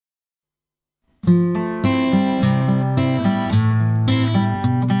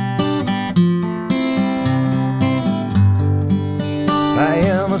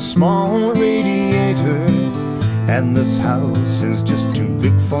small radiator, and this house is just too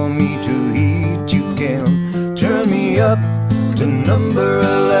big for me to heat. You can turn me up to number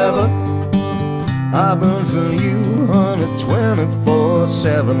 11. I burn for you, honey,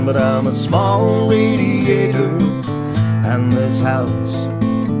 24/7. But I'm a small radiator, and this house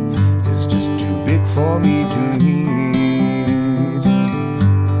is just too big for me to heat.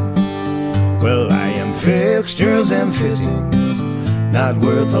 Well, I am fixtures and fittings, not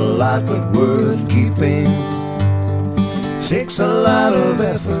worth a lot but worth keeping. Takes a lot of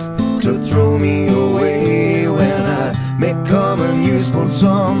effort to throw me away when I may come and useful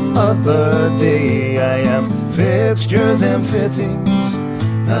some other day. I am fixtures and fittings,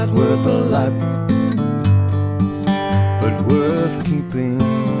 not worth a lot but worth keeping.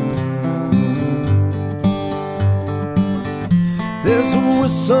 There's a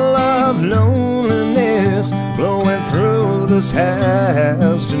whistle of loneliness blowing through this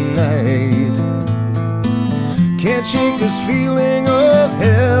house tonight. Can't shake this feeling of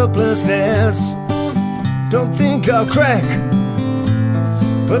helplessness. Don't think I'll crack,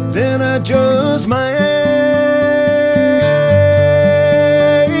 but then I just might.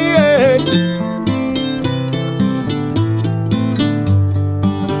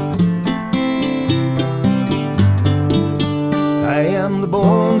 I am the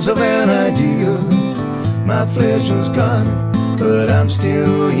bones of an idea. My flesh is gone, but I'm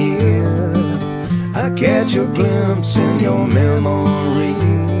still here. I catch a glimpse in your memory.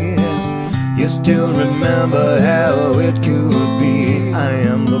 You still remember how it could be. I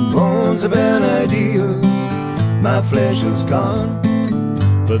am the bones of an idea. My flesh is gone,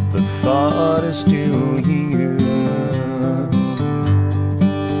 but the thought is still here.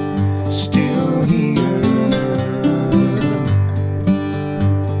 Still here.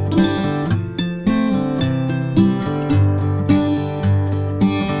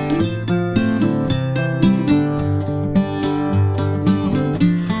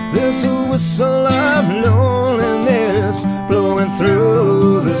 There's a whistle of loneliness blowing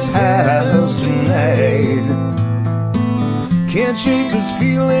through this house tonight. Can't shake this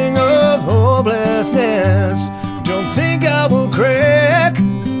feeling of hopelessness. Don't think I will crack,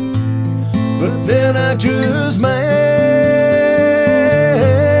 but then I just might.